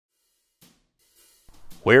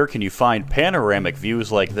Where can you find panoramic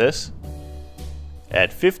views like this?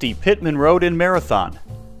 At 50 Pitman Road in Marathon.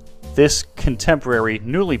 This contemporary,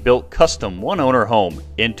 newly built custom one-owner home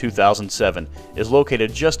in 2007 is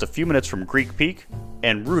located just a few minutes from Greek Peak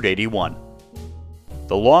and Route 81.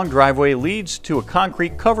 The long driveway leads to a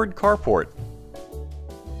concrete-covered carport.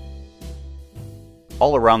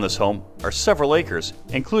 All around this home are several acres,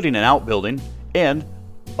 including an outbuilding and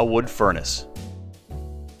a wood furnace.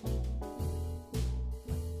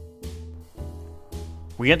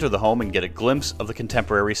 We enter the home and get a glimpse of the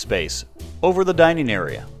contemporary space over the dining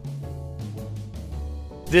area.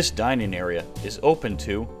 This dining area is open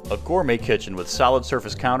to a gourmet kitchen with solid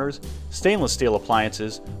surface counters, stainless steel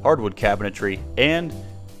appliances, hardwood cabinetry, and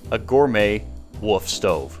a gourmet Wolf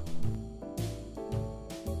stove.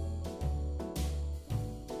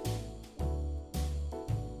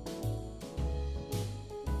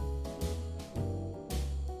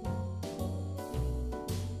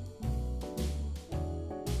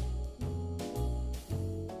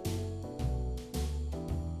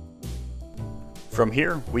 From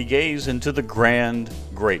here, we gaze into the grand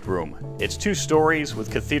great room. It's 2 stories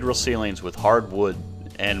with cathedral ceilings with hardwood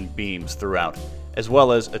and beams throughout, as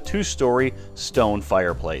well as a 2-story stone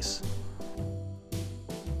fireplace.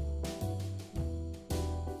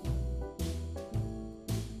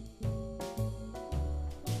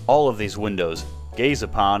 All of these windows gaze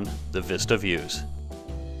upon the vista views.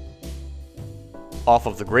 Off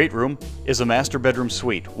of the great room is a master bedroom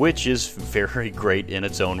suite, which is very great in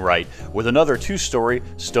its own right, with another 2-story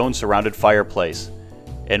stone-surrounded fireplace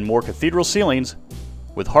and more cathedral ceilings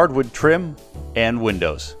with hardwood trim and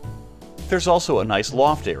windows. There's also a nice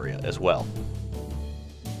loft area as well.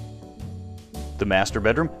 The master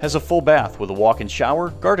bedroom has a full bath with a walk-in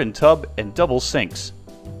shower, garden tub, and double sinks,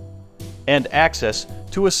 and access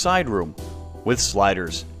to a side room with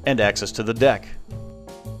sliders and access to the deck.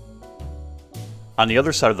 On the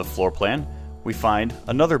other side of the floor plan, we find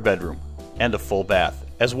another bedroom and a full bath,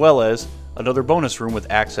 as well as another bonus room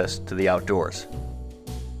with access to the outdoors.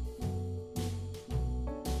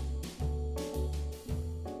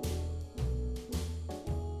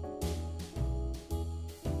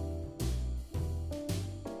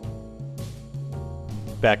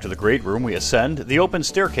 Back to the great room, we ascend the open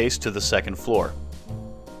staircase to the 2nd floor.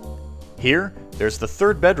 Here, there's the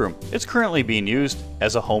 3rd bedroom. It's currently being used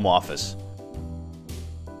as a home office.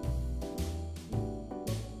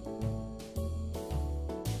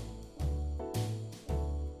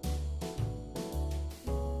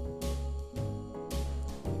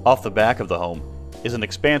 Off the back of the home is an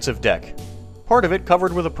expansive deck, part of it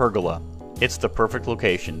covered with a pergola. It's the perfect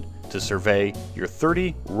location to survey your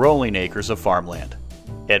 30 rolling acres of farmland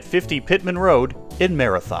at 50 Pitman Road in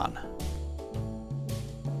Marathon.